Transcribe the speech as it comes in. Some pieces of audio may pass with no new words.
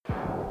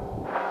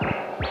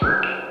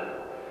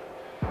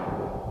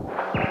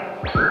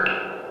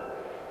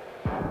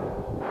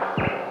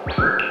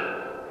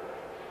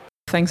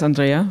Thanks,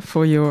 Andrea,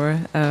 for your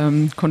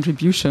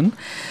contribution.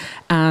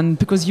 And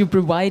because you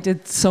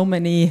provided so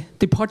many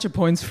departure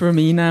points for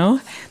me now,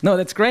 no,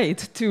 that's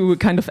great to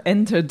kind of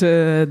enter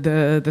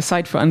the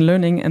site for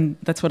unlearning, and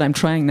that's what I'm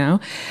trying now.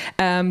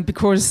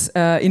 Because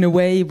in a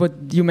way, what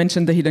you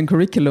mentioned, the hidden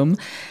curriculum,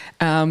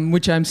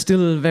 which I'm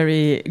still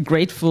very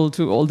grateful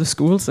to all the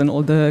schools and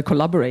all the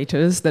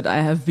collaborators that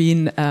I have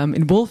been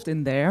involved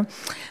in there,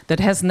 that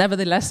has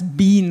nevertheless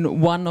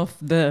been one of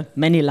the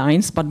many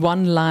lines, but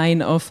one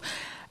line of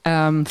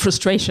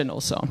frustration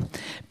also,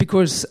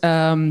 because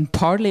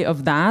partly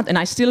of that, and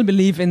I still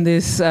believe in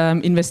this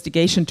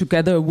investigation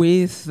together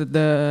with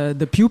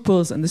the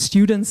pupils and the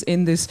students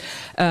in this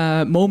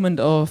moment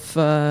of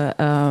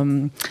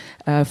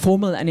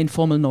formal and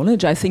informal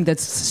knowledge. I think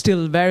that's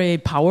still very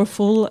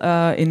powerful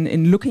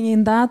in looking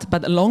in that,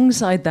 but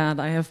alongside that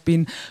I have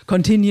been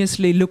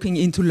continuously looking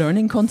into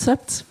learning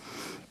concepts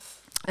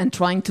and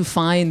trying to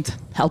find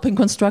helping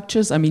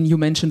constructors. I mean, you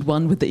mentioned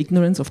one with the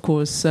ignorance, of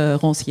course.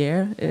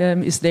 Rancière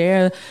is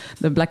there.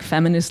 The black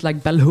feminist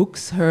like Bell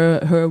Hooks,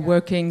 her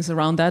workings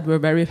around that were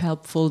very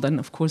helpful. Then,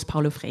 of course,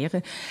 Paulo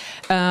Freire,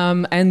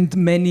 and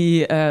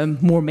many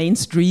more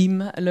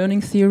mainstream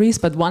learning theories.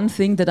 But one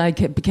thing that I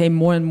became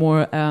more and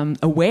more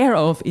aware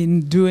of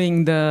in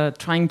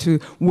trying to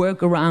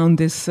work around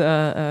this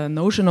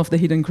notion of the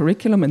hidden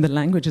curriculum, and the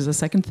language is a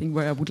second thing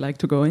where I would like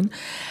to go in,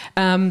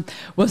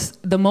 was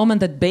the moment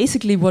that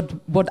basically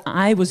what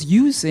I was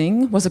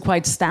using was a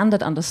quite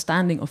standard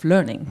understanding of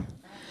learning.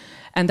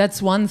 And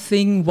that's one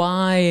thing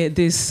why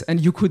this,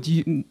 and you could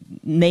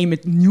name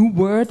it new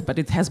word, but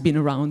it has been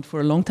around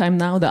for a long time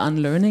now, the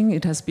unlearning.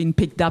 It has been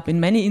picked up in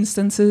many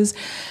instances.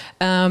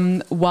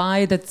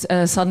 Why that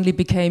suddenly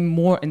became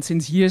more, and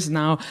since years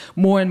now,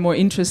 more and more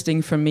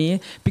interesting for me,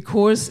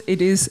 because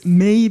it is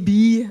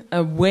maybe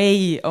a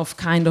way of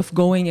kind of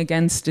going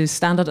against the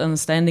standard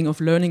understanding of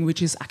learning,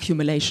 which is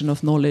accumulation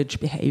of knowledge,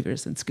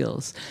 behaviors, and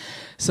skills.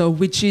 So,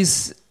 which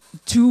is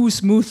too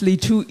smoothly,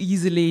 too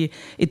easily,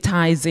 it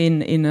ties in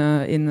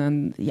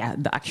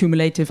the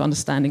accumulative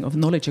understanding of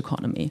knowledge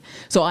economy.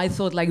 So I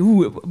thought, like,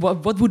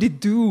 what would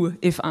it do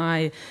if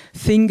I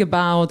think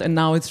about, and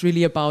now it's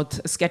really about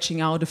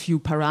sketching out a few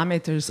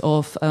parameters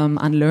of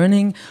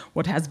unlearning,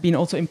 what has been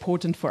also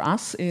important for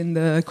us in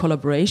the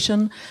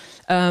collaboration,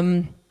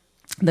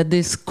 that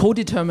this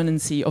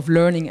co-determinacy of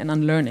learning and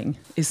unlearning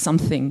is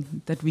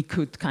something that we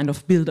could kind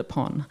of build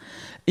upon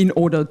in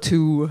order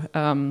to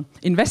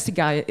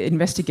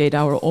investigate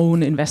our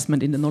own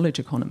investment in the knowledge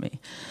economy,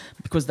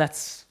 because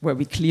that's where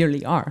we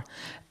clearly are.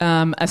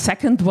 A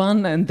second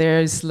one, and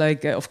there's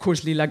of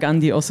course Lila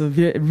Gandhi, also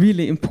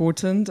really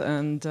important,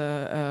 and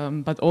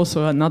but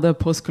also another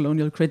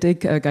post-colonial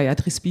critic,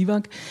 Gayatri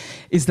Spivak,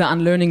 is the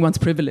unlearning one's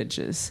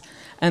privileges.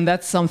 And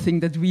that's something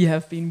that we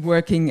have been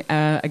working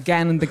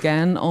again and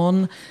again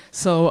on.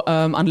 So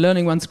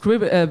unlearning one's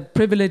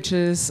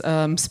privileges,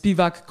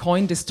 Spivak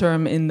coined this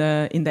term in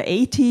the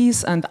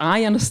 80s, and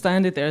I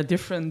understand it. There are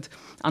different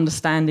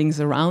understandings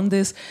around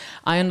this.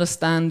 I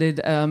understand it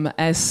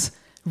as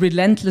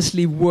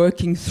relentlessly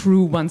working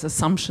through one's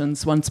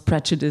assumptions, one's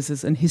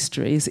prejudices and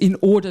histories in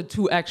order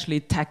to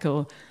actually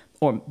tackle,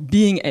 or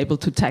being able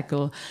to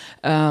tackle,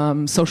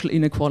 social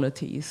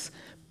inequalities,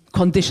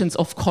 conditions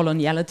of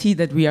coloniality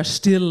that we are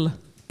still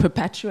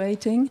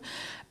perpetuating.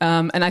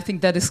 And I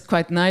think that is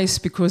quite nice,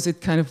 because it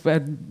kind of,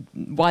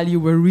 while you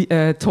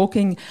were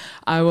talking,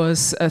 I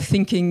was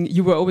thinking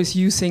you were always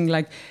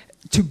using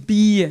to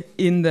be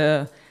in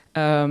the,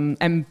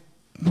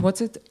 what's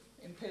it?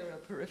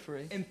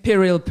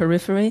 Imperial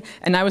periphery.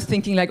 And I was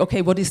thinking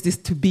okay, what is this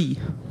to be?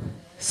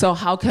 So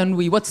how can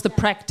we, what's the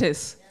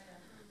practice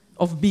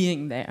of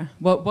being there?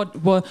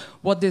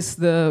 What is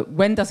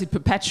when does it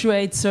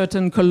perpetuate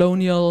certain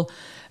colonial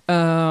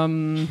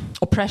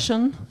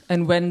oppression,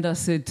 and when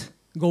does it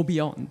go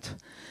beyond?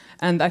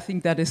 And I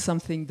think that is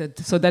something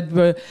that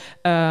were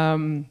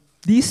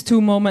these two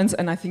moments,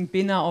 and I think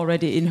Bina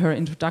already in her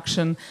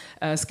introduction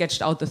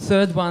sketched out the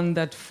third one,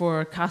 that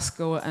for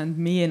Casco and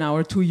me in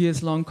our 2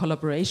 years long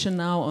collaboration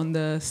now on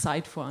the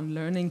site for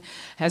unlearning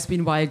has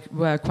been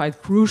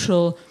quite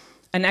crucial.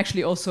 And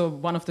actually also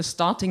one of the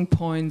starting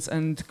points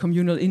and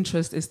communal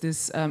interest is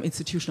this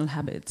institutional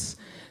habits.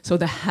 So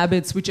the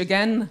habits, which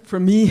again, for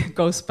me,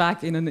 goes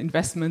back in an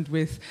investment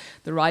with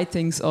the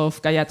writings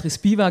of Gayatri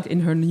Spivak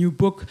in her new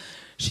book.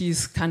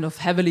 She's kind of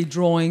heavily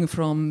drawing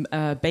from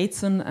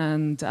Bateson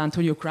and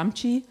Antonio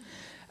Gramsci,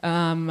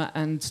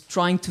 and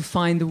trying to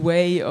find a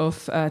way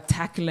of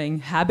tackling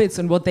habits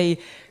and what they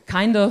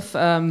kind of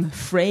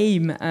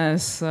frame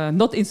as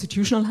not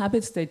institutional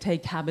habits. They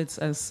take habits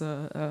as,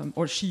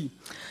 or she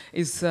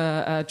is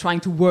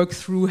trying to work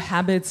through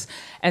habits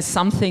as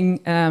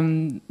something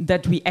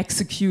that we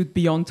execute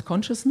beyond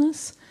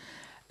consciousness.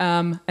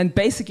 And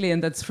basically,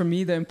 and that's for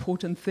me the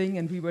important thing,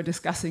 and we were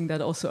discussing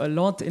that also a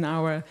lot in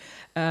our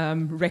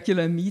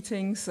regular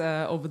meetings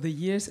over the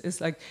years, is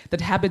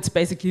that habits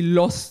basically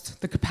lost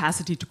the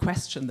capacity to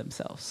question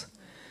themselves.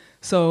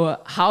 So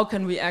how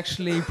can we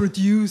actually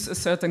produce a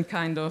certain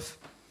kind of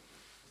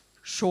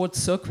short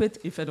circuit,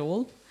 if at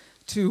all,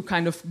 to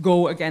kind of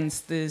go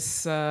against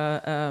this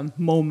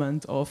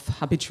moment of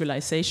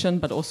habitualization,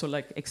 but also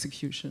like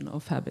execution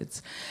of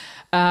habits.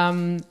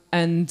 I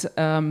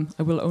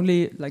will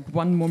only like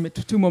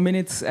 2 more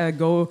minutes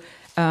go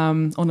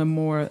on a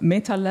more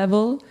meta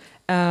level.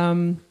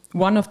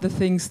 One of the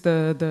things,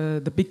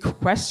 the big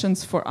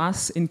questions for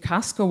us in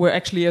Casco were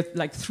actually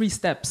like 3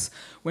 steps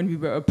when we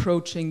were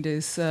approaching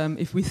this.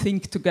 If we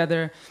think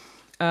together,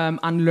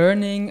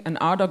 unlearning, an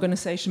art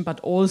organization, but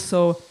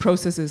also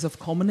processes of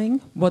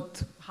commoning.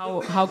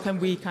 How can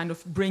we kind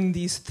of bring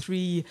these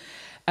 3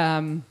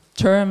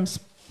 terms,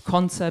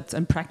 concepts,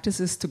 and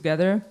practices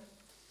together?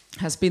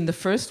 Has been the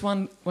first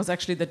one was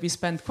actually that we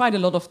spent quite a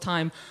lot of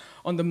time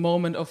on the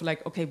moment of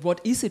like, okay,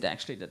 what is it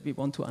actually that we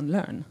want to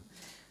unlearn?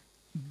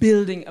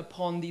 Building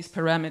upon these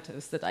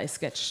parameters that I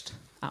sketched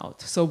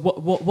out. So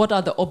what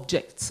are the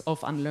objects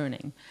of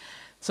unlearning?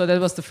 So that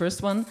was the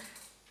first one.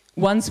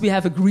 Once we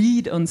have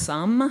agreed on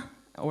some,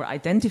 or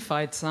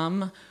identified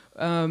some,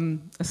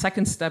 a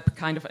second step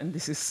kind of, and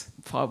this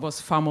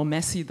was far more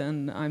messy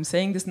than I'm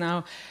saying this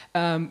now,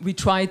 we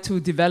tried to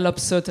develop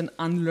certain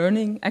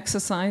unlearning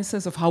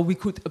exercises of how we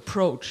could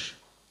approach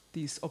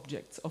these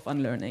objects of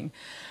unlearning.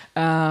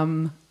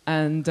 And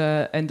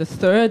the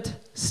third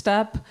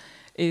step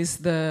is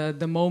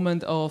the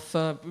moment of,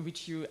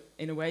 which you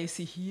in a way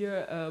see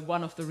here,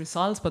 one of the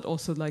results, but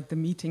also like the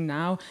meeting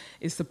now,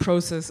 is the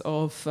process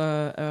of,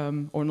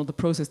 or not the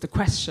process, the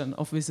question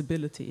of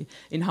visibility,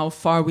 in how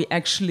far we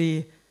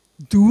actually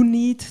do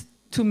need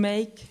to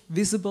make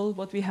visible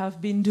what we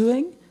have been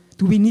doing.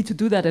 Do we need to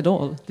do that at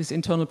all, this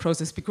internal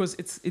process? Because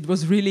it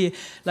was really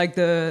like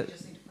the...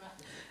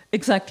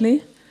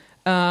 Exactly.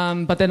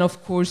 But then,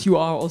 of course, you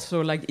are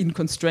also like in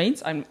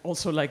constraints. I'm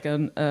also like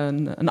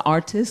an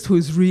artist who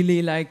is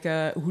really like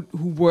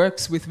who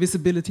works with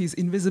visibilities,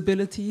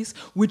 invisibilities,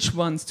 which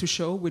ones to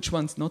show, which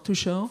ones not to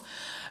show,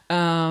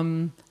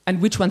 and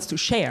which ones to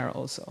share.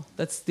 Also,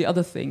 that's the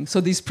other thing. So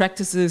these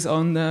practices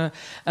on the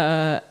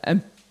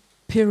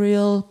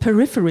imperial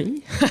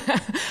periphery,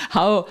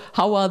 how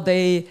are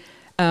they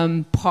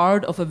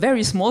part of a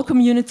very small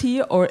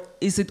community, or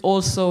is it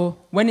also,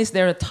 when is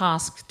there a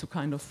task to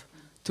kind of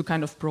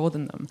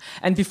broaden them?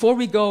 And before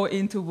we go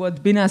into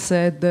what Bina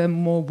said, the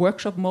more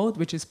workshop mode,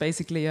 which is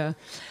basically a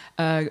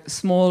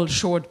small,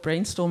 short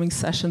brainstorming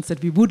sessions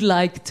that we would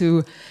like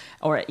to,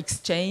 or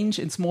exchange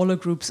in smaller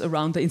groups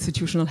around the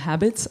institutional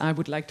habits, I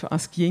would like to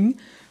ask Ying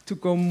to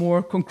go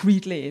more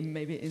concretely,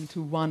 maybe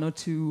into 1 or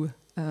 2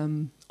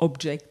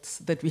 objects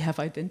that we have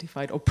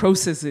identified, or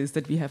processes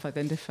that we have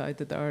identified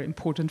that are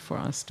important for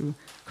us to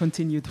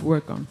continue to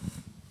work on.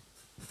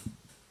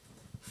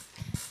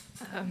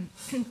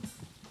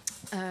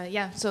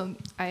 So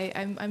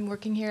I'm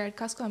working here at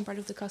Casco. I'm part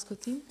of the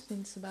Casco-team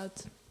since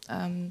about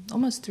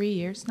almost 3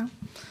 years now.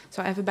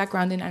 So I have a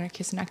background in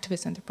anarchist and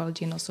activist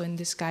anthropology, and also in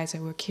this guise I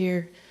work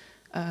here,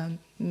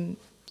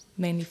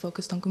 mainly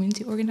focused on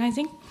community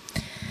organizing.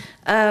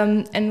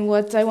 And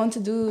what I want to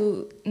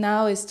do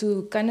now is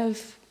to kind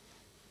of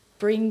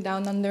bring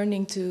down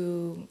unlearning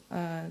to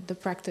the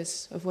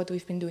practice of what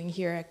we've been doing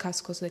here at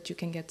Casco, so that you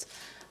can get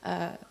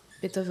a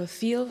bit of a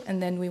feel,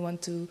 and then we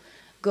want to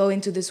go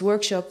into this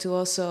workshop to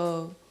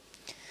also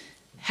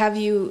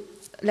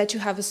let you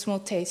have a small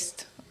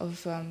taste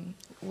of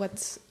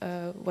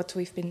what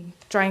we've been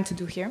trying to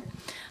do here.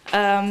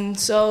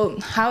 So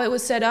how it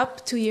was set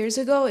up 2 years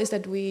ago is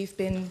that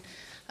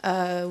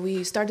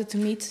we started to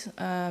meet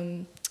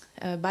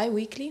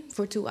bi-weekly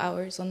for 2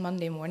 hours on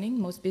Monday morning,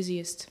 most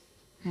busiest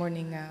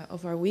morning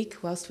of our week,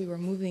 whilst we were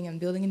moving and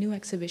building a new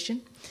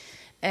exhibition.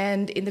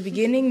 And in the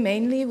beginning,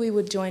 mainly, we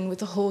would join with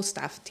the whole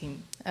staff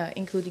team,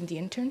 including the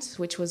interns,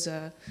 which was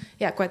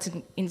quite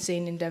an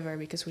insane endeavor,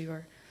 because we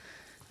were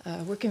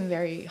working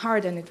very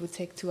hard, and it would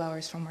take 2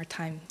 hours from our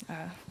time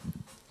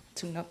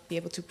to not be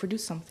able to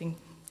produce something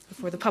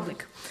for the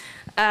public.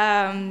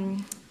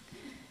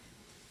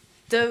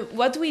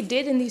 What we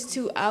did in these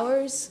 2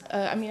 hours,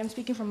 I'm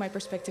speaking from my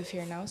perspective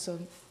here now, so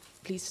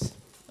please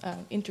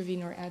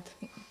intervene or add,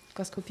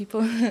 Casco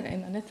people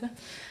and Annette.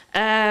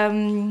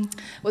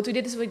 What we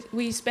did is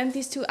we spent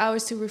these 2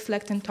 hours to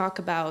reflect and talk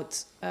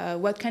about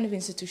what kind of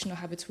institutional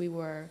habits we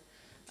were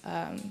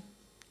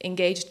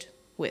engaged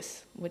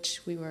with, which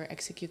we were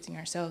executing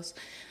ourselves.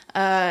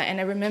 And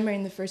I remember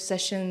in the first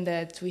session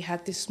that we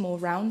had this small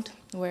round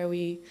where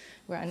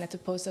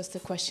Annette posed us the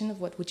question of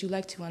what would you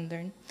like to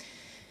unlearn.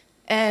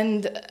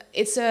 And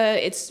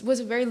it was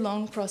a very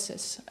long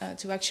process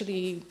to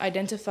actually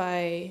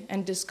identify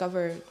and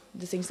discover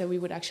the things that we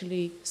would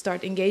actually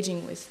start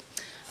engaging with.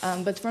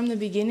 But from the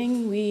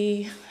beginning,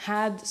 we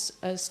had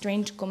a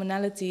strange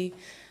commonality,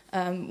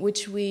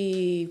 which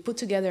we put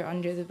together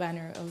under the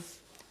banner of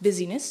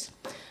busyness,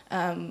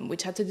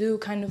 which had to do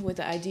kind of with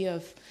the idea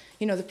of,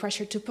 the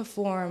pressure to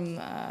perform,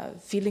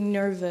 feeling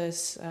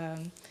nervous,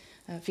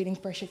 feeling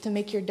pressure to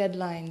make your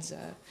deadlines,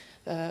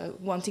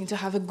 wanting to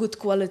have a good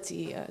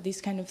quality,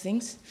 these kind of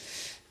things.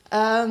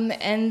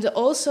 And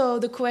also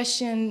the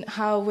question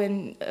how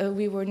when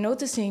we were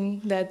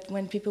noticing that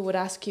when people would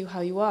ask you how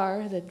you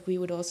are, that we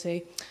would all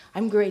say,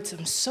 I'm great,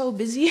 I'm so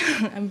busy,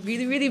 I'm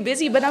really, really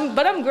busy, but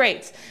I'm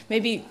great.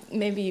 Maybe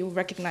you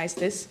recognize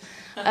this.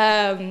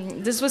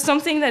 This was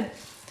something that,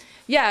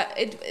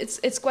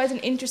 it's quite an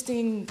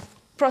interesting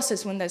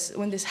process when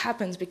this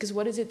happens, because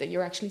what is it that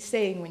you're actually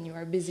saying when you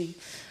are busy?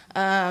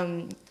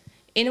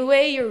 In a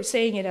way, you're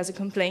saying it as a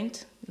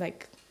complaint,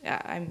 like,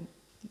 I'm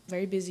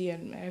very busy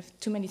and I have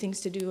too many things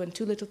to do and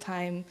too little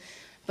time.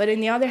 But on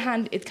the other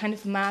hand, it kind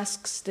of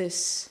masks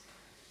this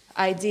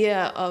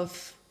idea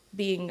of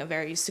being a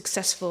very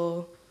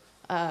successful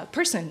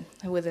person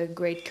with a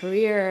great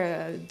career,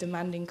 a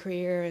demanding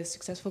career, a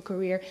successful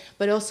career,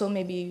 but also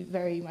maybe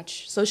very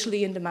much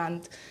socially in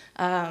demand.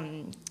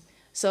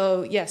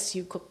 So yes,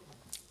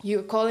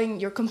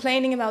 you're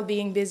complaining about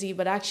being busy,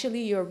 but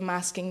actually you're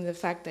masking the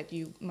fact that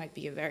you might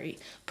be a very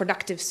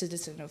productive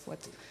citizen of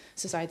what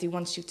society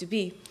wants you to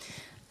be.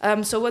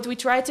 So what we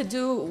tried to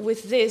do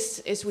with this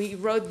is we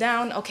wrote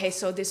down, okay,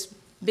 so this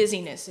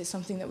busyness is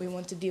something that we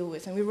want to deal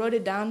with. And we wrote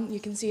it down, you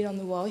can see it on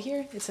the wall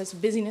here. It says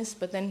busyness,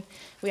 but then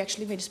we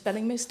actually made a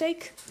spelling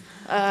mistake,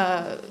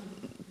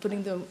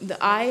 putting the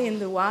I in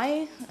the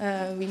Y.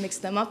 We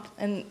mixed them up,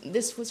 and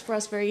this was for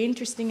us very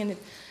interesting, and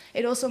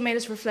it also made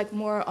us reflect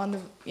more on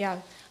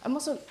I'm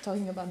also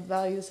talking about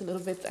values a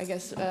little bit, I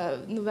guess,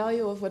 the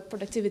value of what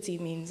productivity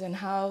means and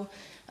how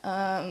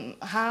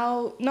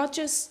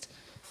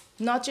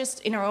not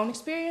just in our own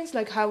experience,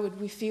 like how would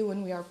we feel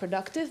when we are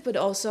productive, but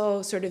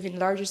also sort of in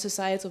larger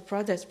societal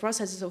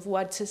processes of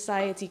what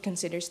society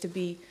considers to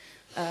be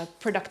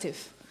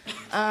productive.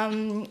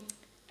 And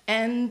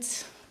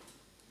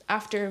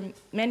after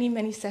many,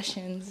 many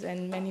sessions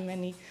and many,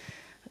 many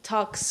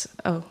talks,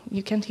 oh,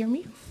 you can't hear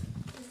me?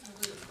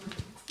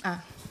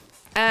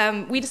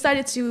 We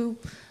decided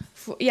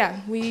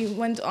we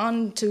went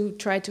on to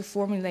try to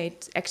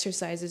formulate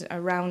exercises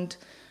around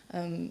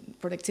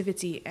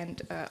productivity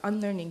and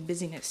unlearning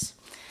busyness.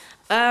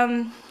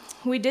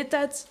 We did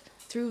that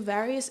through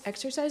various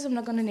exercises. I'm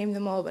not going to name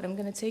them all, but I'm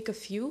going to take a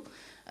few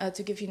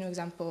to give you an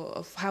example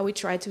of how we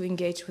try to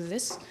engage with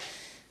this.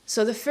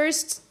 So the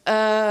first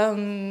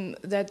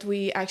that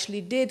we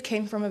actually did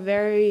came from a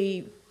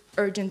very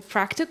urgent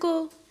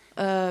practical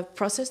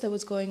process that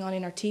was going on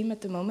in our team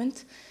at the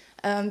moment.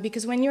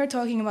 Because when you're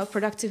talking about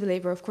productive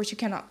labor, of course, you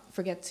cannot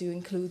forget to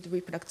include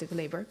reproductive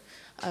labor.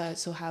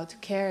 So how to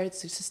care,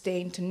 to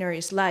sustain, to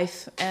nourish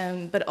life,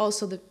 but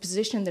also the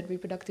position that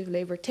reproductive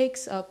labor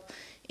takes up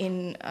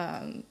in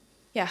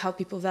how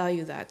people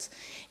value that.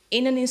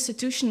 In an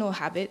institutional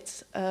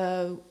habit,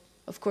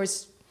 of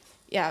course,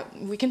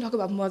 we can talk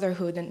about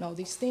motherhood and all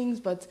these things,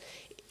 but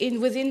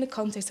within the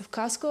context of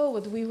Casco,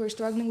 what we were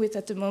struggling with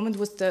at the moment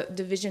was the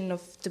division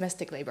of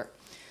domestic labor.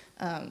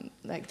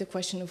 Like the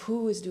question of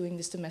who is doing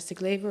this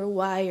domestic labor,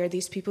 why are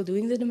these people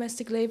doing the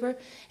domestic labor,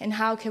 and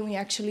how can we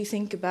actually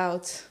think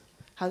about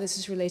how this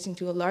is relating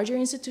to a larger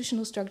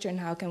institutional structure, and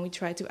how can we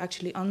try to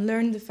actually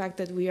unlearn the fact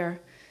that we are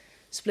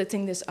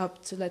splitting this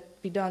up to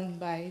let be done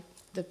by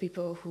the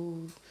people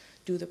who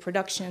do the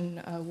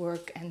production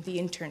work and the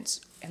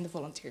interns and the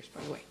volunteers,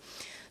 by the way.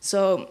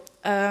 So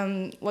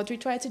what we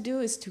try to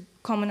do is to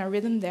come in our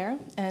rhythm there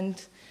and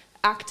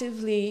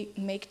actively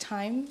make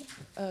time,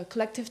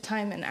 collective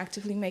time, and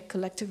actively make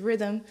collective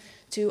rhythm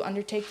to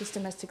undertake this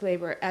domestic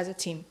labor as a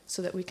team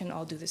so that we can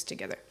all do this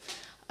together.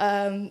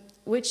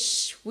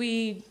 Which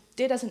we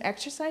did as an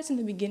exercise in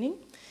the beginning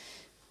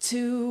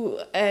to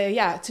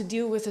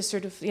deal with a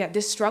sort of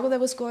this struggle that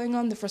was going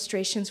on, the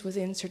frustrations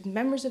within certain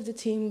members of the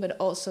team, but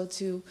also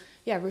to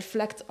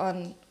reflect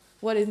on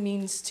what it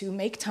means to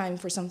make time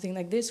for something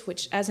like this,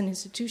 which as an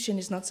institution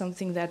is not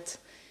something that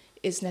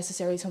is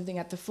necessarily something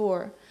at the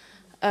fore.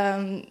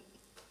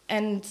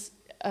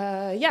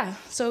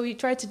 So we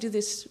try to do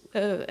this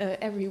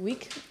every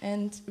week,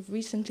 and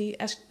recently,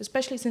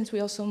 especially since we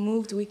also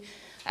moved, we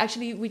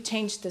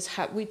changed this.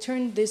 We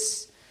turned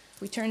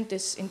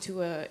this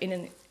into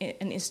an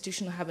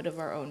institutional habit of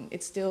our own.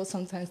 It's still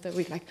sometimes that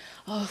we like,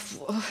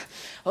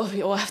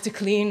 we all have to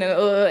clean.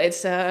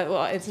 It's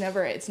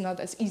not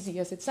as easy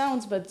as it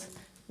sounds, but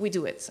we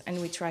do it, and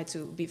we try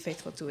to be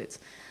faithful to it.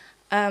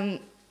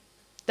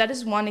 That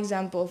is one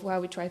example of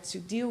how we try to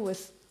deal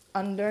with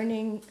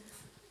unlearning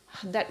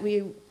that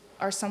we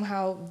are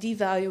somehow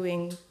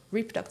devaluing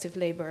reproductive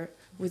labor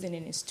within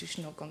an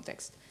institutional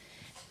context.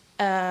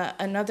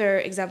 Another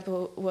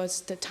example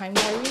was the time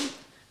diary,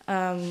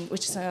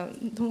 which is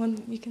the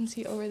one you can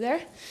see over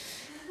there.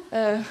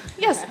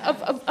 Yes,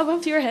 up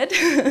above your head.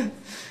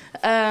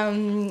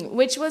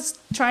 Which was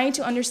trying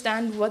to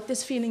understand what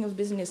this feeling of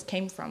busyness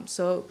came from.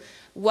 So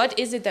what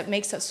is it that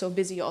makes us so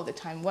busy all the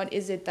time? What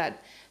is it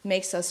that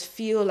makes us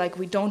feel like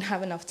we don't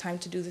have enough time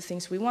to do the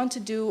things we want to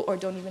do, or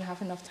don't even have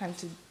enough time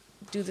to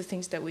do the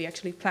things that we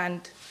actually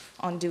planned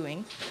on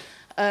doing?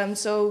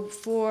 So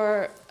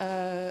for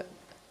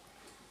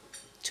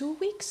 2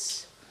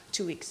 weeks?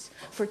 2 weeks.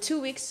 For 2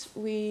 weeks,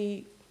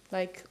 we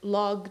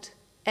logged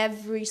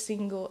every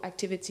single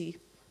activity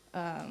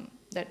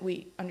that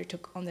we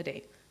undertook on the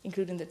day.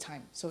 including the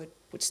time. So it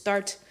would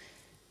start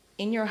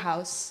in your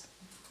house,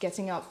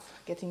 getting up,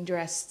 getting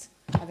dressed,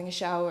 having a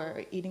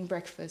shower, eating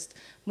breakfast,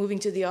 moving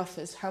to the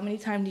office. How many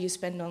time do you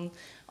spend on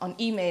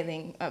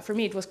emailing? For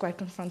me, it was quite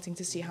confronting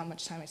to see how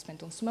much time I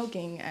spent on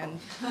smoking and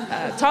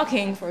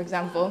talking, for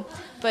example.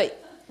 But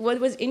what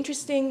was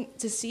interesting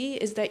to see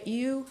is that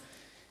you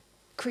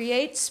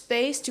create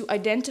space to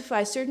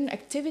identify certain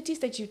activities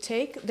that you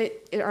take that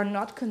are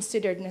not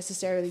considered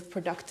necessarily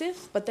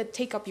productive, but that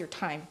take up your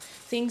time.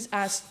 Things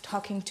as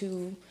talking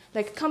to,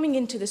 like coming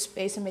into the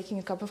space and making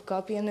a cup of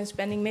coffee and then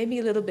spending maybe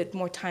a little bit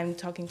more time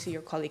talking to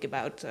your colleague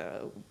about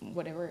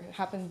whatever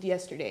happened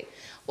yesterday.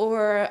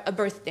 Or a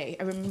birthday.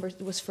 I remember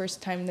it was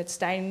first time that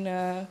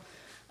Stijn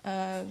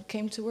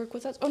came to work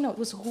with us. Oh no, it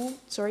was Roel,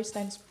 sorry,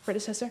 Stijn's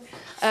predecessor.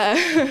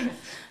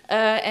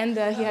 And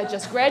he had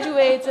just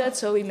graduated,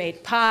 so we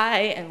made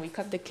pie and we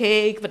cut the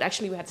cake, but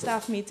actually we had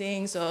staff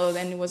meetings, so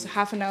then it was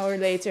half an hour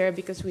later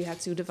because we had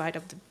to divide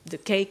up the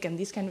cake and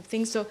these kind of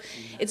things. So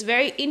it's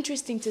very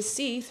interesting to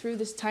see through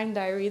this time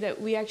diary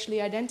that we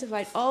actually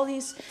identified all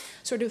these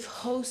sort of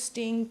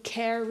hosting,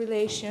 care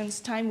relations,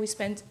 time we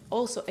spent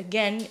also,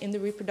 again, in the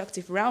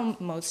reproductive realm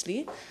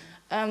mostly,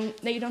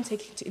 that you don't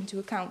take into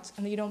account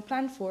and that you don't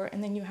plan for,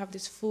 and then you have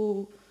this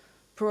full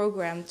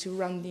program to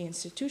run the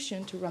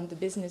institution, to run the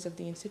business of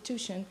the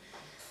institution,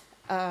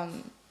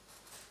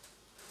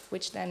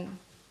 which then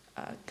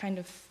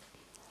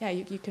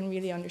you can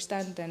really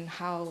understand then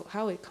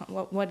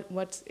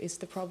what is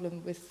the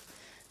problem with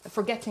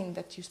forgetting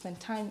that you spend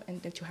time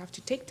and that you have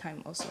to take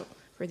time also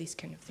for these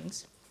kind of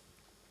things.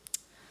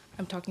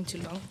 I'm talking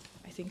too long,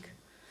 I think.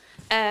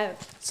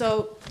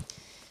 So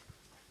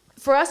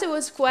for us, it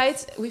was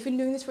we've been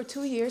doing this for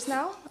 2 years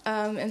now,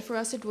 and for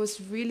us it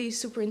was really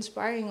super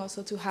inspiring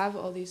also to have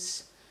all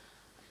these,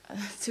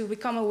 to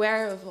become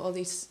aware of all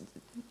these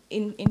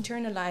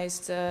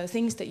internalized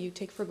things that you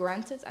take for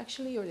granted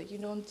actually, or that you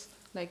don't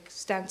like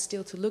stand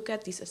still to look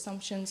at, these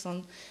assumptions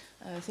on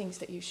things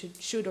that you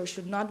should or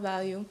should not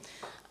value.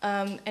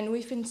 And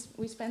we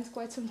spent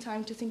quite some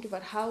time to think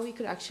about how we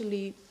could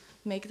actually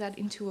make that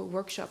into a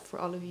workshop for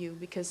all of you,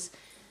 because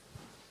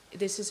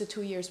this is a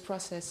 2 years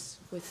process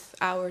with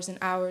hours and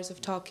hours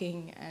of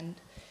talking, and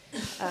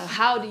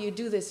how do you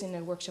do this in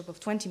a workshop of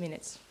 20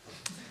 minutes?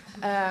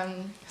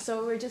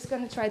 So we're just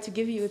going to try to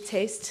give you a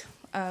taste.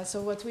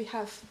 So what we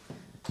have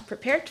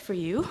prepared for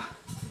you,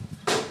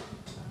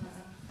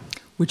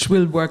 which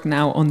will work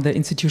now on the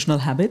institutional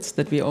habits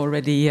that we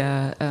already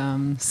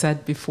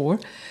said before.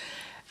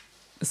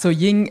 So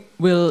Ying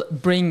will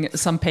bring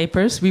some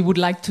papers. We would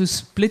like to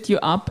split you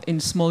up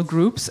in small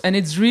groups. And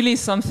it's really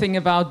something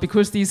about,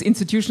 because these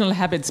institutional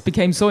habits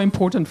became so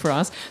important for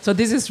us. So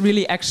this is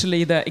really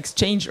actually the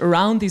exchange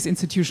around these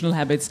institutional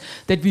habits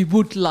that we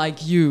would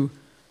like you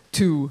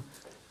to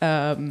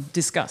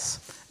discuss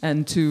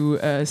and to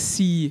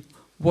see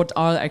what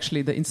are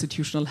actually the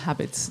institutional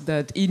habits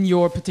that in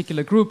your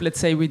particular group, let's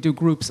say we do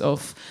groups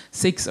of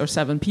 6 or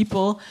 7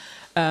 people,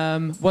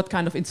 what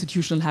kind of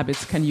institutional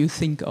habits can you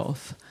think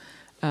of?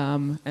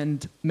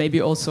 And maybe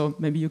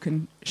you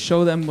can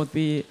show them what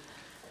we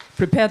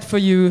prepared for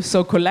you.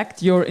 So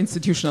collect your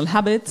institutional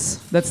habits.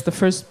 That's the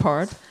first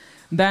part.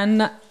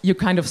 Then you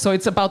so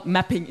it's about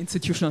mapping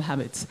institutional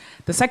habits.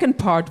 The second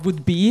part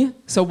would be,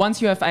 so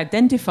once you have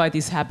identified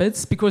these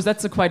habits, because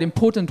that's a quite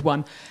important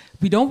one,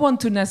 we don't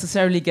want to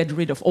necessarily get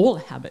rid of all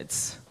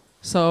habits.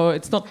 So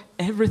it's not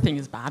everything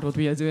is bad what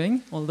we are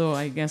doing, although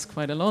I guess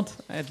quite a lot,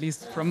 at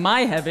least from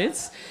my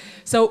habits.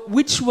 So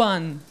which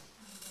one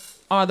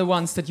are the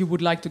ones that you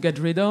would like to get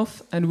rid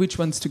of and which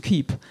ones to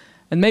keep?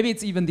 And maybe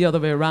it's even the other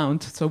way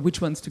around. So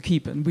which ones to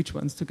keep and which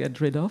ones to get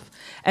rid of?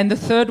 And the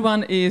third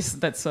one is,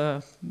 that's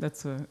a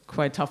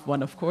quite tough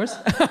one, of course.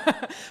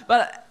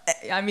 But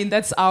I mean,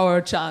 that's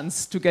our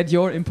chance to get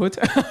your input.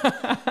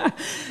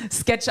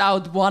 Sketch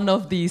out one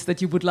of these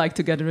that you would like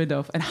to get rid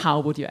of, and how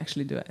would you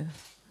actually do it?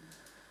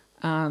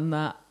 And in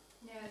a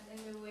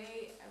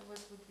way, what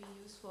would be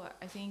useful,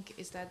 I think,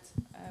 is that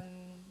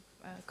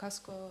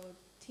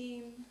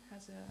Casco-team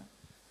has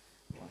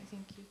I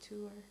think you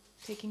two are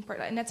taking part.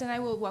 Annette and I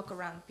will walk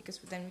around, because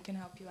then we can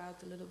help you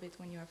out a little bit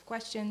when you have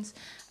questions.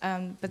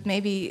 But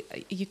maybe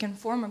you can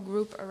form a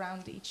group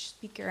around each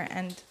speaker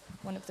and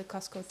one of the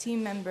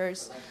Casco-team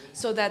members,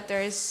 so that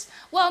there is,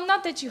 well,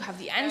 not that you have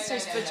the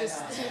answers, but just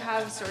to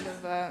have sort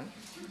of,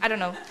 I don't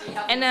know.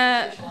 And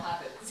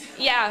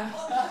yeah,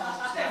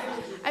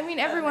 I mean,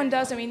 everyone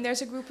does. I mean,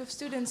 there's a group of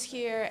students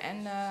here,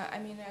 and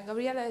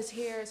Gabriella is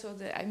here, so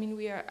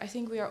I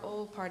think we are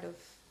all part of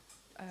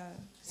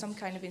some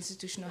kind of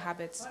institutional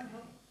habits.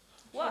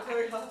 What?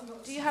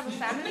 Do you have a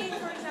family,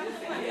 for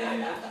example?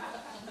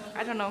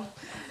 I don't know.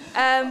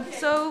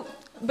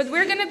 But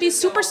we're gonna be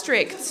super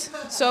strict.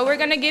 So we're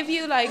gonna give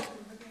you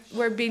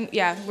we'll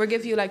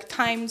give you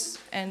times,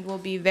 and we'll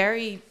be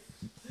very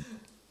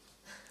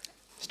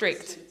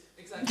strict.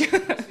 Exactly.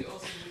 Because we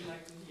also would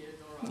like to hear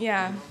Nora.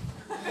 Yeah.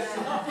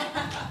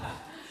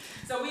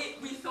 So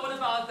we thought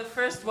about the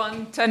first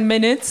 10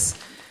 minutes.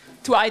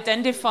 to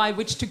identify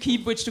which to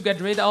keep, which to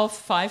get rid of,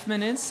 5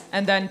 minutes,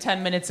 and then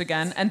 10 minutes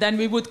again. And then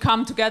we would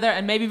come together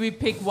and maybe we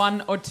pick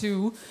one or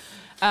two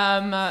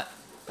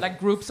like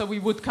groups, so we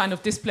would kind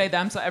of display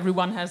them so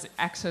everyone has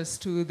access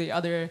to the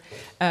other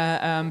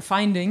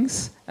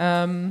findings.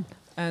 And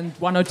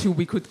one or two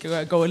we could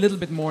go a little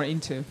bit more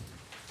into.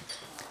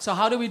 So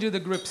how do we do the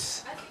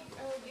groups? I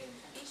think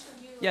each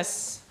of you.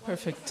 Yes,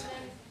 perfect. And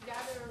then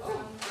gather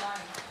around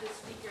the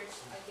speakers,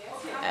 I guess.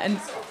 And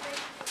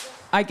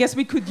I guess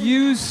we could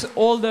use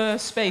all the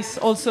space,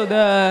 also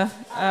the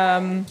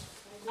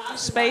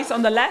space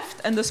on the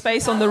left and the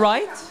space on the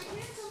right.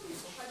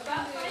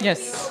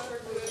 Yes.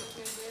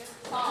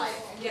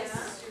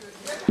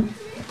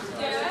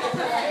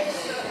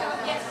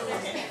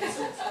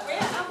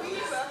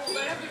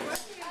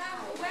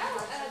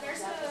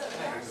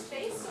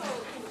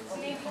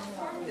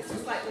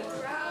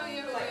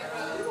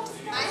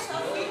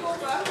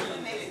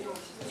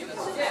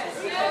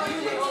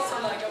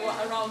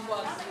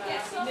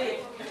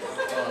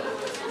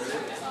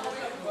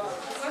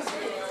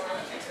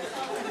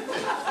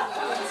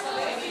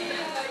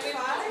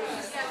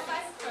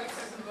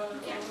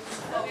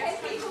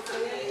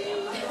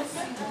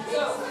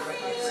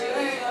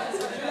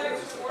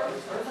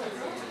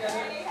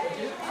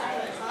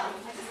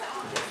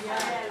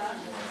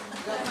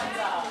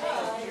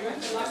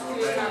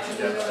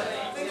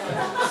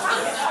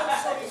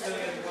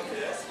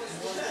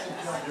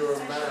 You're a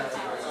man.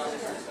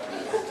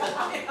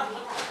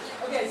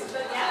 Okay, so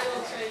then I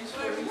will change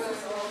for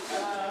because of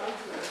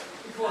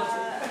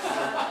equality.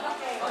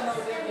 Oh no,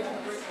 they're in the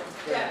first one.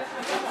 Yeah.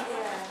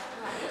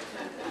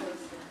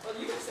 Well,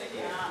 you can say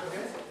here.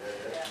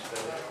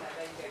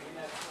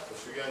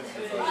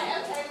 Right,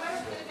 okay, where are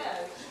we going to go?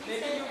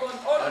 Maybe you want,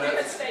 or you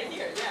can stay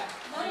here, yeah.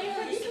 No, you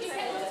can stay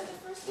here.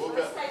 We'll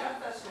go.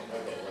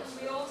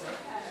 We all take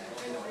care.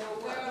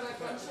 Where are like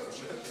one short?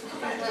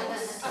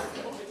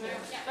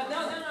 But no.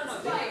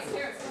 Right,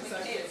 here.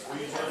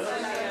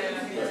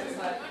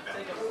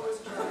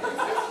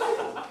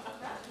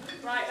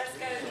 Right, let's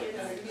go here.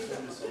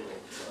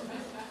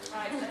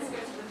 Right, let's go to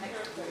the next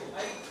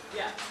one.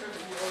 Yeah,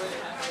 perfect. You already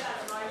have that.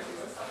 Right.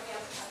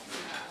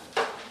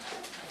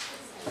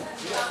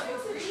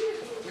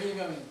 Where are you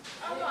going?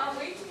 Oh, no, I'm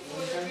waiting for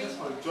you.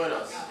 Join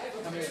us.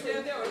 Come here.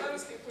 Let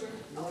us get through.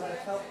 You want a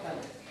felt pen?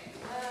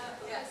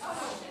 Yes.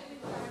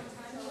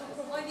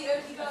 Why the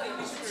OD go? I think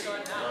we should go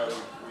now. No,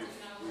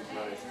 we've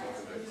managed to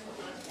do it.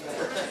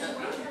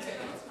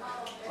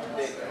 I'm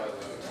big, by the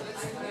way.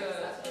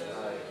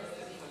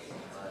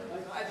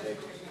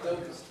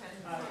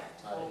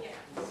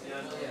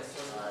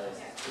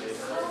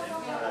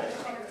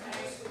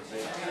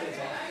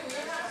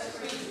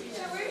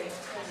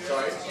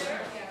 Sorry?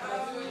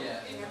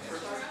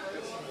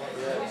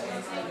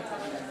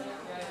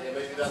 Yeah,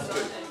 maybe that's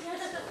good.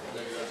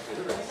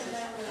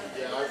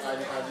 Yeah, I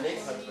Nick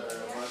had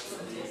most of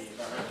the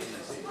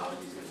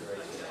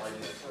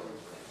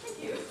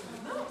Thank you.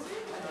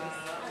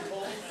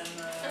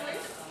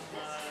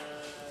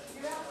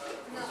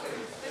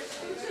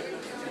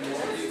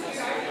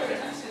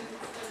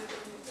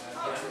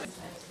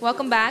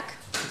 Welcome back.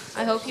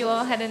 I hope you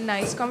all had a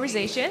nice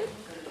conversation.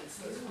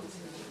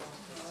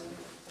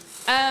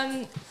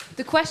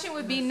 The question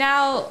would be,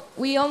 now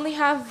we only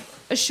have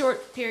a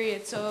short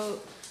period, so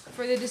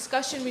for the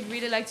discussion we'd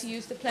really like to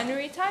use the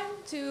plenary time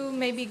to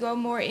maybe go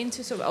more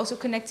into, so also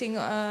connecting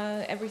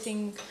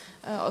everything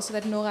also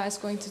that Nora is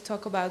going to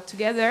talk about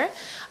together.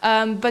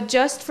 But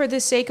just for the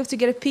sake of to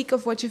get a peek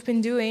of what you've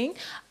been doing,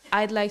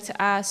 I'd like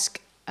to ask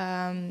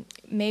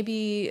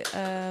maybe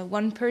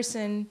one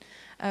person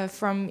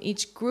from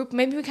each group.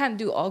 Maybe we can't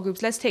do all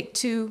groups. Let's take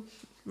 2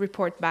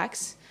 report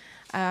backs.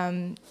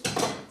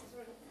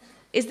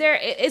 Is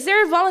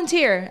there a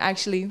volunteer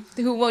actually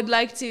who would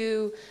like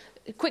to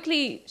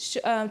quickly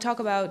talk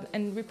about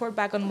and report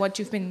back on what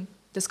you've been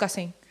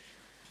discussing?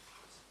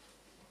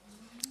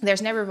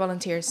 There's never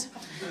volunteers.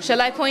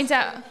 Shall I point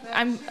out?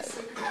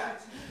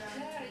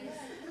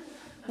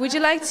 Would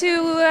you like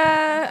to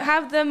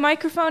have the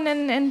microphone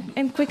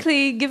and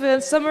quickly give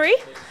a summary?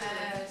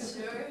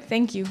 Sure.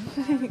 Thank you.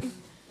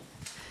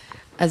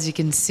 As you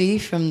can see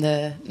from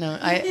the...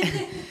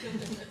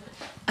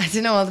 I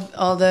don't know,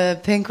 all the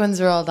pink ones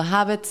are all the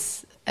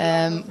habits.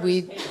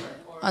 We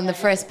on the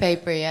first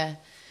paper, yeah.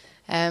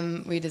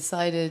 We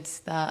decided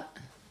that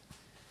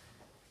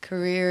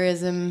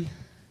careerism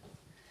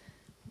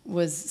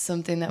was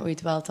something that we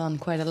dwelt on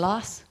quite a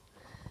lot.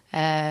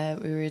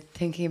 We were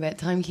thinking about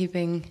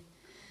timekeeping,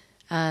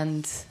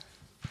 and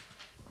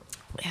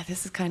yeah,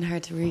 this is kind of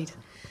hard to read.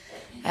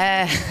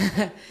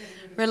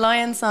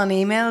 Reliance on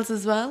emails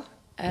as well.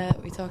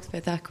 We talked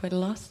about that quite a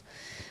lot.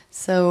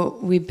 So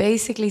we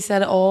basically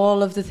said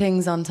all of the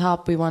things on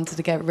top, we wanted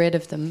to get rid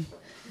of them.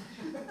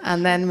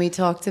 And then we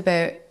talked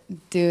about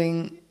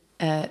doing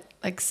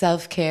like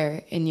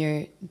self-care in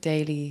your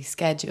daily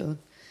schedule.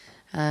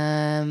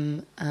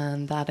 And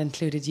that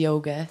included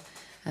yoga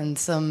and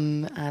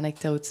some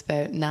anecdotes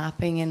about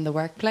napping in the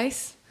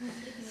workplace.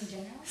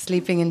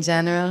 Sleeping in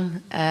general,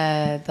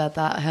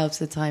 that helps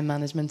with time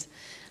management.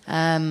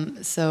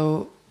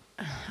 So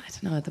I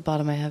don't know, at the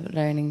bottom I have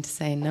learning to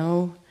say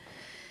no,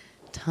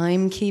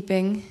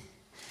 timekeeping,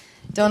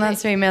 don't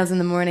answer emails in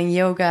the morning,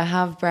 yoga,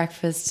 have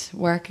breakfast,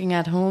 working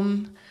at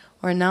home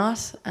or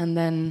not, and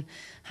then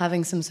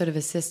having some sort of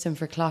a system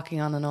for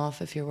clocking on and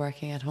off if you're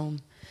working at home,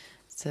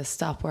 to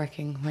stop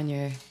working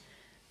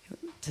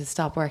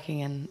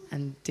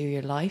and do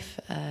your life.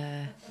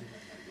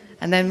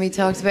 And then we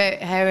talked about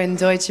how in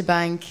Deutsche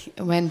Bank,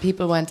 when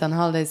people went on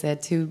holidays, they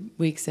had 2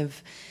 weeks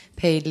of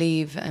paid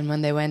leave, and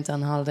when they went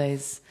on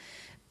holidays,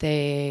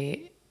 there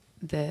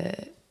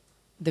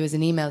was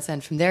an email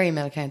sent from their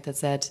email account that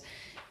said,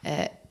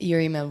 your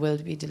email will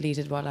be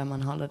deleted while I'm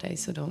on holiday,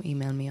 so don't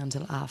email me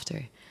until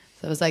after.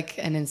 So it was like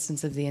an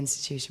instance of the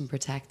institution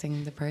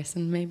protecting the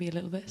person, maybe a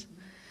little bit.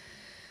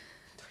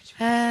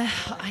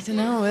 I don't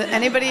know.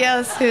 Anybody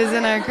else who's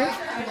in our group?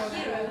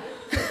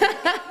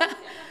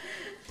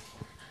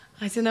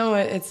 I don't know.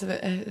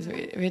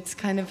 It's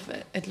kind of,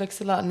 it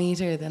looks a lot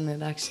neater than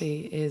it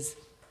actually is.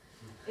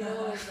 It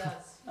always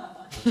does.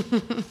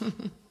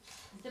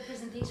 The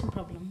presentation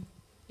problem.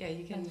 Yeah,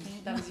 you can.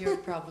 That was your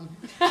problem.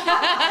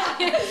 How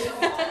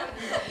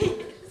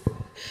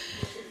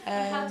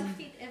to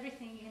fit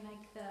everything in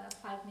like the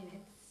 5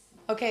 minutes.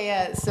 Okay,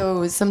 yeah.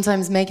 So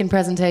sometimes making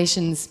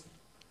presentations,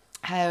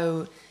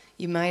 how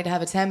you might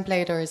have a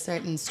template or a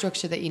certain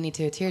structure that you need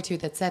to adhere to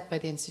that's set by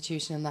the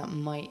institution, and that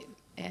might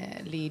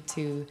lead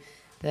to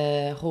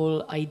the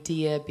whole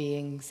idea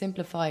being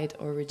simplified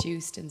or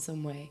reduced in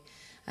some way,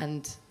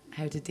 and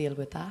how to deal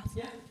with that.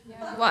 Yeah.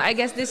 Well, I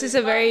guess this is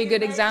a very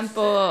good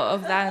example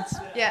of that.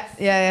 Yeah.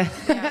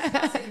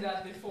 I've seen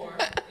that before,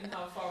 in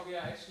how far we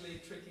are actually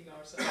tricking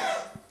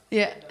ourselves.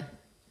 Yeah.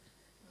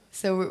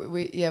 So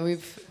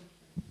we've.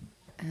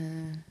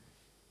 Then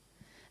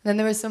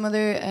there was some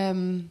other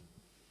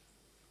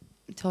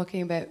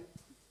talking about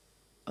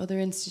other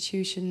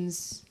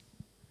institutions.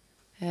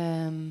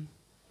 One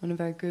of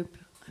our group.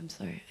 I'm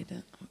sorry, I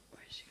don't.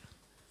 Where is she gone?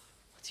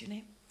 What's your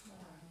name?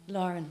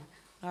 Lauren.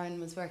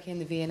 Lauren was working in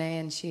the V&A,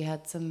 and she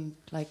had some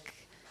like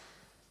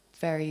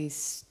very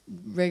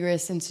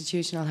rigorous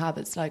institutional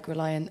habits, like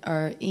relying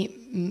or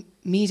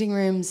meeting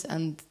rooms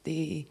and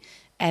the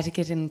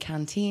etiquette in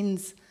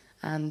canteens,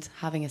 and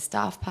having a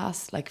staff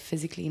pass, like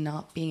physically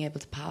not being able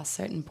to pass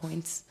certain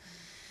points.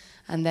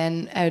 And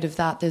then out of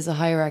that, there's a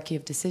hierarchy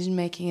of decision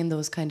making in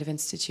those kind of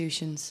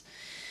institutions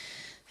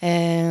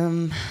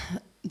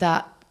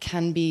that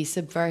can be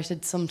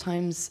subverted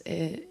sometimes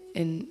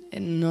in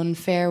an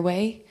unfair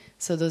way.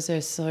 So those are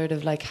sort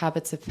of like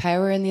habits of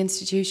power in the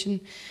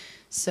institution.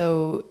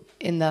 So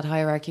in that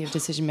hierarchy of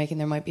decision making,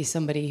 there might be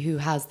somebody who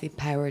has the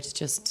power to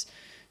just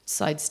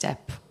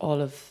sidestep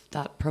all of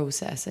that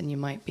process, and you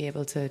might be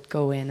able to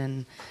go in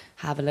and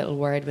have a little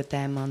word with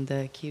them on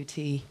the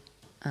QT,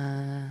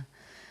 and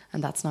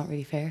that's not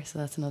really fair. So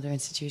that's another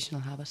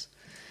institutional habit.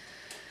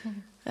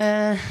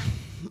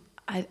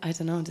 I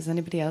don't know. Does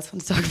anybody else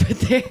want to talk about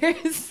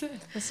theirs?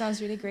 That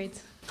sounds really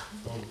great.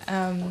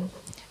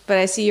 But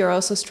I see you're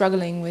also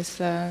struggling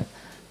with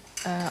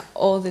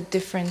all the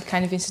different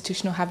kind of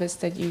institutional habits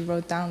that you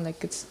wrote down.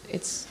 Like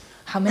it's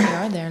how many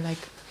are there? Like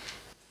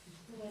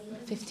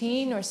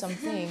 15 or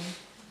something.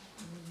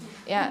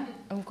 Yeah,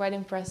 I'm quite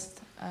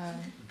impressed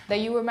that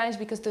you were managed,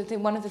 because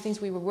one of the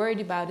things we were worried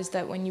about is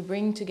that when you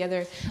bring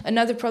together,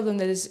 another problem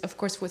that is, of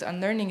course, with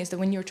unlearning is that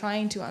when you're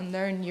trying to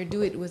unlearn, you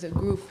do it with a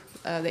group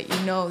that you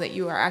know that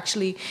you are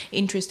actually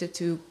interested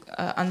to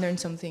unlearn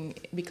something,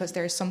 because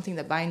there is something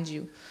that binds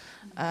you.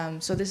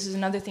 So this is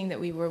another thing that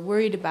we were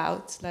worried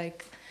about,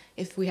 like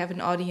if we have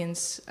an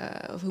audience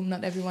of whom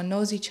not everyone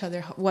knows each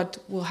other, what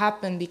will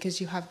happen, because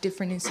you have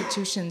different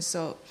institutions.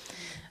 So,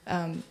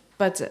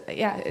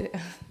 yeah.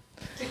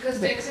 Because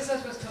the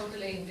exercise was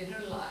totally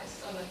individualized.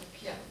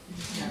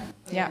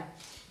 Yeah,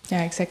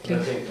 exactly. I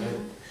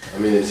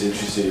mean, it's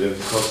interesting to look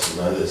across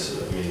the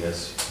others. I mean,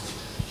 there's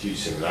huge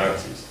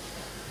similarities.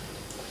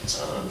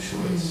 I'm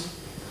sure it's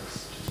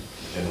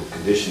a general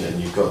condition, and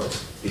you've got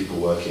people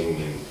working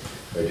in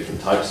very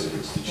different types of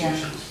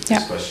institutions. With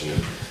this question of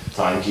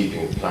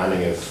timekeeping, of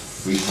planning, of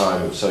free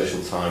time, of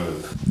social time,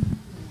 of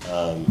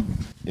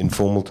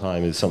informal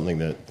time is something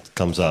that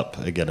comes up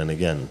again and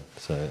again.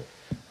 So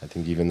I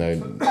think even though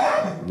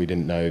we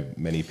didn't know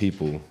many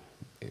people,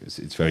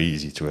 it's very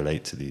easy to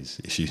relate to these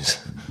issues.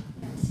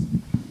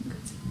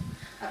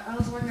 I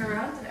was walking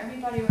around, and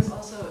everybody was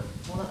also,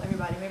 well, not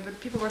everybody, maybe, but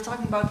people were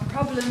talking about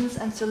problems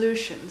and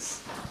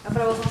solutions. But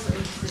I was also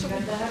interested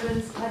that the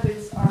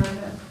habits are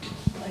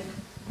like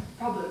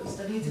problems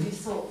that need to be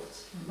solved.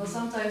 But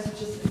sometimes it's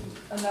just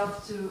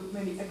enough to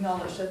maybe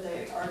acknowledge that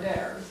they are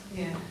there.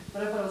 Yeah.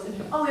 But I thought it was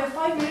interesting. Oh, we have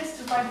 5 minutes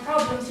to find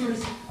problems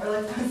or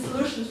like find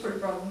solutions for the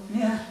problem.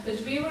 Yeah.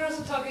 But we were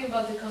also talking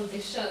about the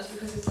conditions,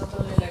 because it's not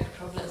only like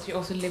problems, you're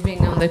also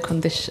living under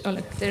condition, or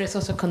like there is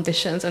also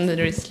conditions, and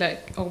there is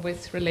like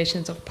always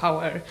relations of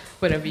power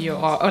wherever you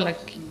are, or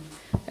like,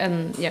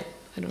 and yeah,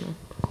 I don't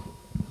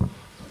know.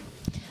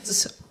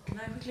 So, can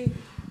I quickly?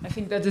 I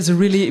think that is a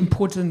really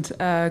important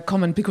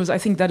comment, because I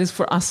think that is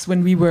for us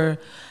when we were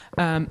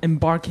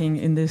embarking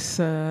in this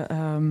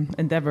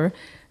endeavor.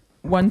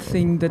 one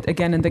thing that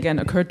again and again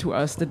occurred to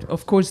us, that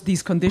of course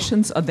these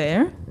conditions are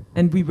there,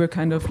 and we were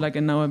kind of like,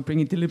 and now I'm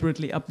bringing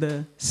deliberately up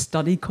the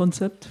study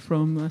concept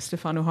from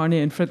Stefano Harney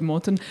and Fred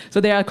Morton. So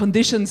there are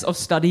conditions of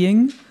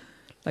studying,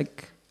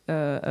 like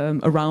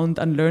around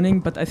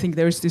unlearning, but I think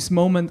there is this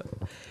moment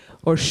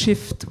or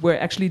shift where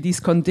actually these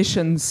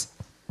conditions,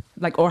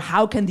 like, or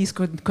how can these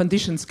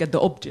conditions get the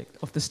object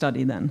of the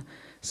study then?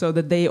 So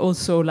that they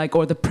also like,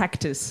 or the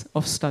practice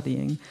of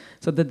studying,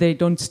 so that they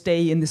don't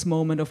stay in this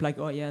moment of like,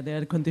 oh yeah, there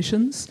are the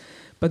conditions,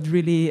 but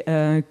really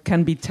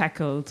can be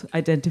tackled,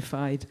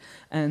 identified,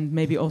 and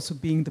maybe also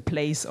being the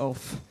place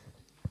of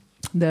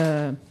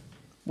the,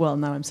 well,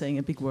 now I'm saying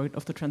a big word,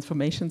 of the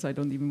transformations, I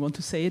don't even want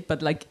to say it,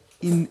 but like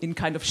in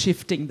kind of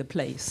shifting the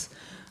place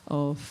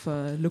of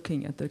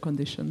looking at the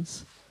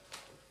conditions.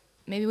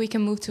 Maybe we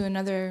can move to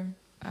another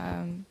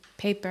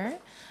paper.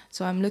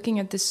 So I'm looking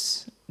at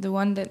this, the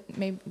one that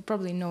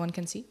probably no one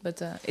can see,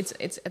 but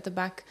it's at the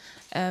back,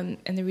 and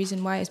the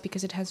reason why is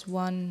because it has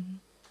one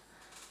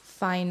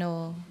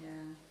final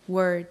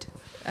word,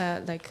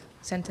 like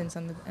sentence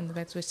on the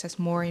back, which says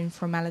more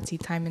informality,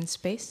 time and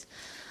space.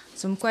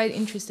 So I'm quite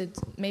interested.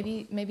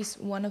 Maybe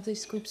one of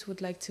these groups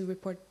would like to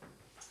report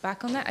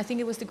back on that. I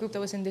think it was the group that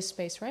was in this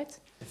space, right?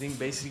 I think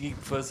basically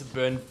first it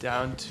burned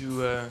down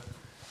to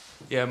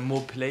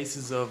more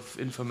places of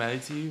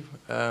informality,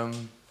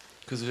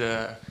 because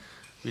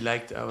we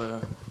liked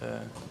our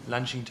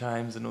lunching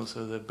times and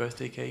also the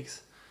birthday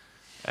cakes,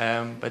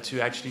 but to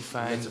actually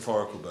find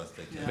metaphorical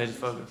birthday cakes.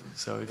 Metaphorical,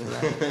 sorry for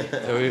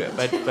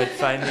that. but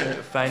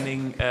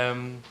finding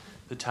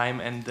the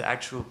time and the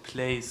actual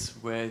place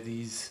where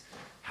these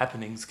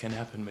happenings can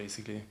happen,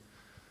 basically,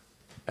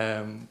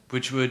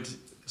 which would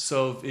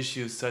solve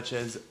issues such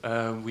as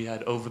we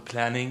had over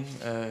planning,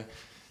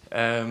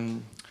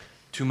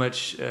 too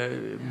much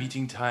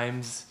meeting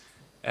times,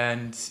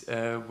 and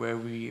where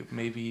we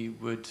maybe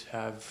would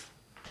have...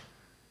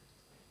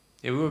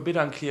 we were a bit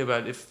unclear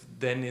about if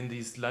then in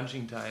these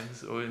lunching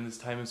times or in this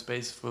time and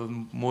space for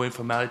more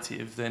informality,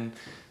 if then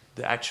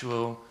the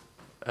actual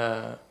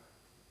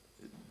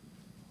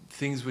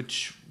things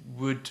which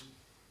would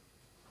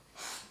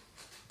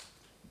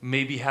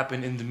maybe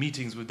happen in the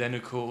meetings would then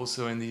occur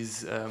also in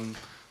these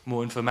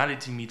more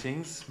informality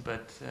meetings,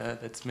 but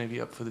that's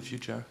maybe up for the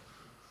future.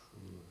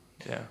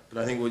 Yeah.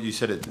 But I think what you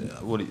said,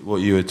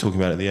 what you were talking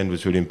about at the end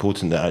was really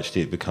important, that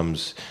actually it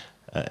becomes,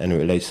 and it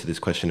relates to this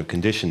question of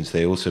conditions,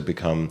 they also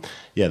become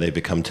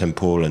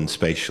temporal and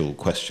spatial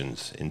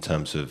questions in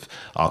terms of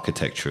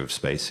architecture of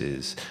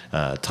spaces,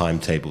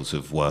 timetables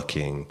of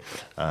working.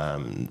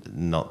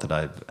 Not that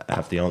I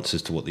have the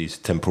answers to what these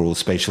temporal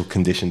spatial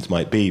conditions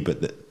might be,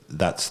 but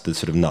that's the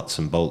sort of nuts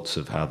and bolts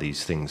of how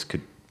these things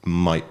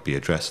might be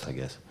addressed, I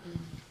guess.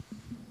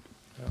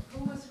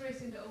 Who was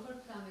raising the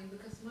over-planning?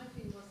 Because my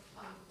thing was,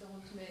 I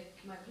don't make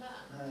my plan.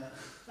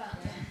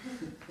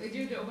 They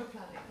do the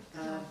over-planning.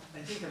 I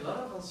think a lot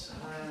of us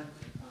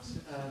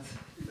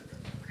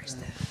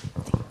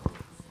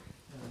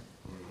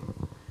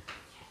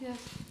Yeah.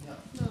 No,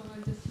 I don't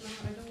want to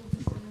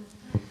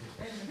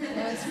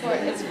No, it's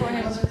for him.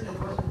 It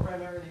wasn't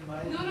primarily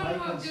my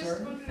I'm just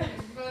concern. wondering.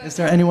 Is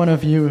there any one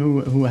of you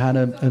who had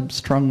a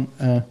strong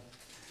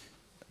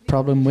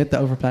problem with the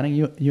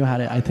overplanning? You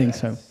had it, I think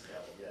so.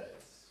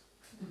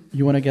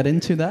 You want to get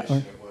into that,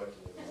 or?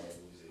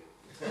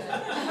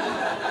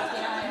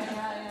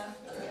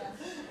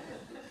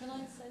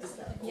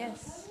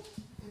 Yes.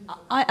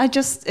 I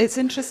just, it's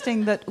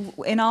interesting that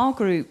in our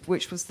group,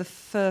 which was the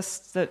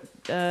first that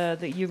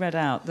you read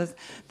out,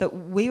 that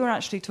we were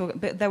actually talking,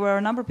 but there were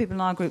a number of people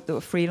in our group that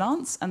were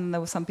freelance, and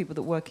there were some people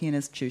that were working in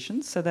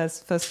institutions. So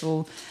there's, first of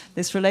all,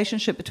 this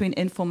relationship between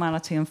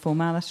informality and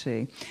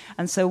formality.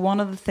 And so one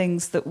of the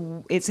things that,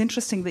 it's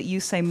interesting that you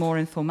say more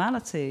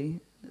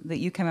informality, that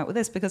you came out with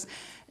this, because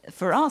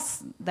for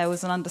us, there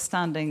was an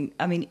understanding,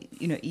 I mean,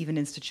 even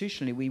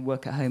institutionally, we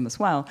work at home as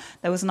well,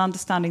 there was an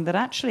understanding that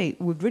actually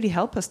would really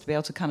help us to be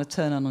able to kind of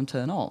turn on and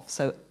turn off.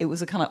 So it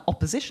was a kind of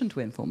opposition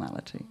to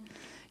informality,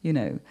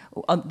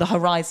 the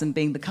horizon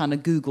being the kind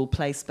of Google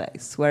play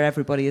space where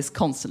everybody is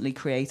constantly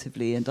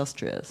creatively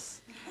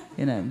industrious,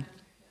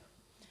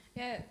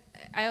 Yeah,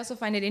 I also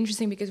find it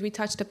interesting because we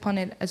touched upon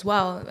it as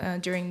well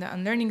during the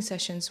unlearning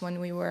sessions when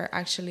we were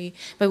actually,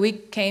 but we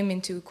came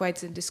into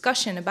quite a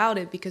discussion about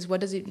it, because what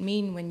does it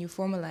mean when you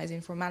formalize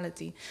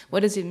informality? What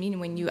does it mean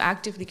when you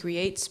actively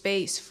create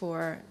space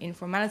for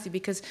informality?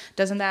 Because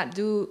doesn't that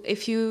do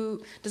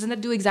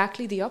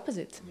exactly the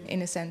opposite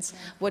in a sense?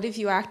 What if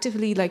you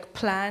actively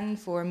plan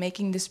for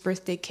making this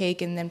birthday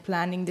cake and then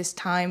planning this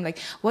time?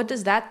 What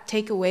does that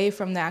take away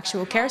from the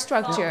actual care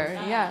structure?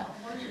 Yeah.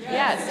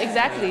 Yes,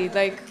 exactly.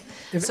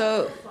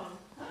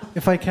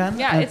 If I can.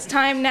 Yeah, it's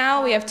time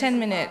now. We have 10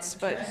 minutes,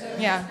 but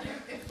yeah.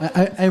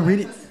 I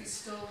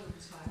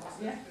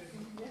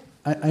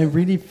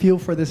really feel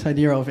for this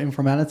idea of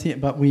informality,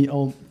 but we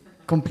all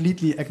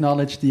completely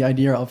acknowledge the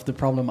idea of the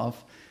problem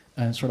of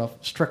sort of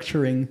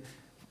structuring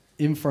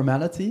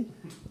informality,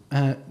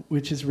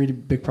 which is a really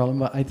big problem.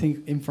 But I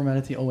think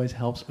informality always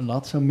helps a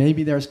lot. So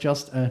maybe there's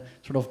just a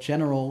sort of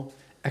general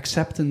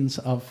acceptance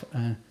of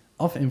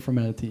of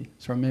informality.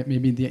 So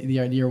maybe the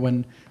idea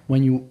when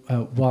you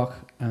walk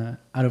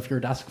out of your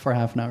desk for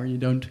half an hour, you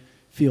don't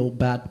feel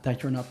bad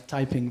that you're not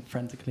typing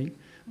frantically,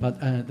 but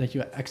that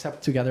you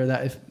accept together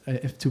that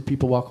if two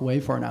people walk away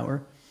for an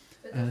hour,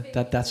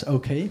 that's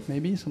okay,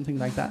 maybe something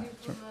like that.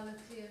 So,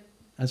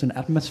 as an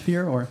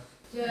atmosphere, or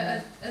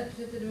yeah, a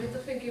little bit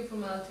of think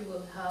informality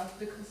will help,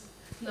 because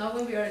now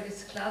when we are in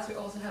this class, we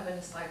also have an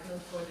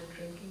excitement for the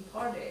drinking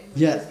party.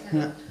 Yeah, It's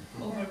kind of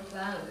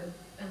overplanned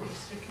and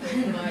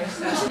strictly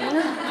myself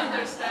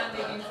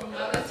understanding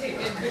informality,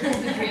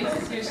 because the drink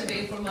is usually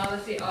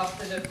informality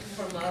after the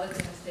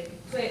formality has taken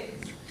place.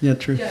 Yeah,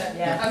 true.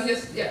 Yeah. I'm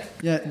just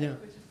Yeah.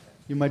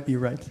 You might be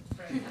right.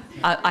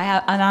 I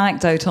have an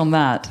anecdote on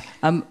that.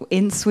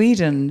 In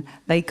Sweden,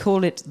 they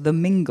call it the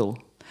mingle.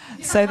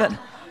 So that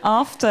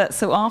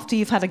after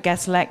you've had a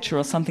guest lecture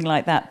or something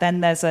like that, then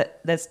there's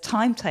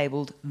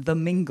timetabled the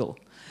mingle.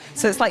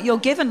 So it's like you're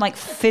given like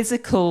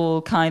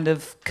physical kind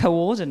of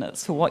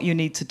coordinates for what you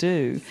need to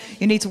do.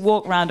 You need to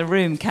walk around a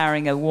room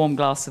carrying a warm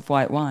glass of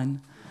white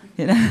wine,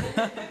 you know.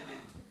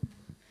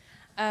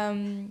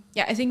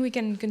 I think we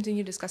can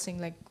continue discussing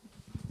like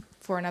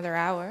for another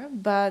hour,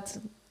 but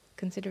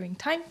considering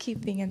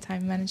timekeeping and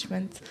time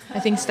management, I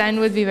think Stijn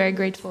would be very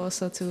grateful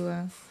also to,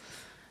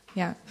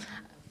 Have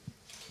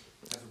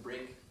a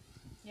break.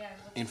 Yeah.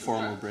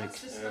 Informal break.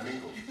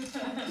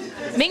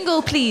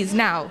 Mingle, please,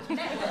 now.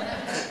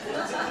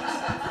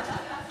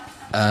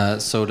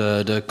 So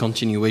the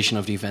continuation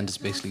of the event is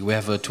basically we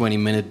have a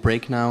 20-minute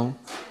break now,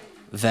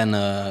 then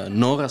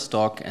Nora's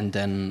talk, and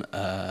then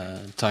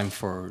time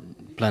for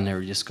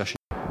plenary discussion.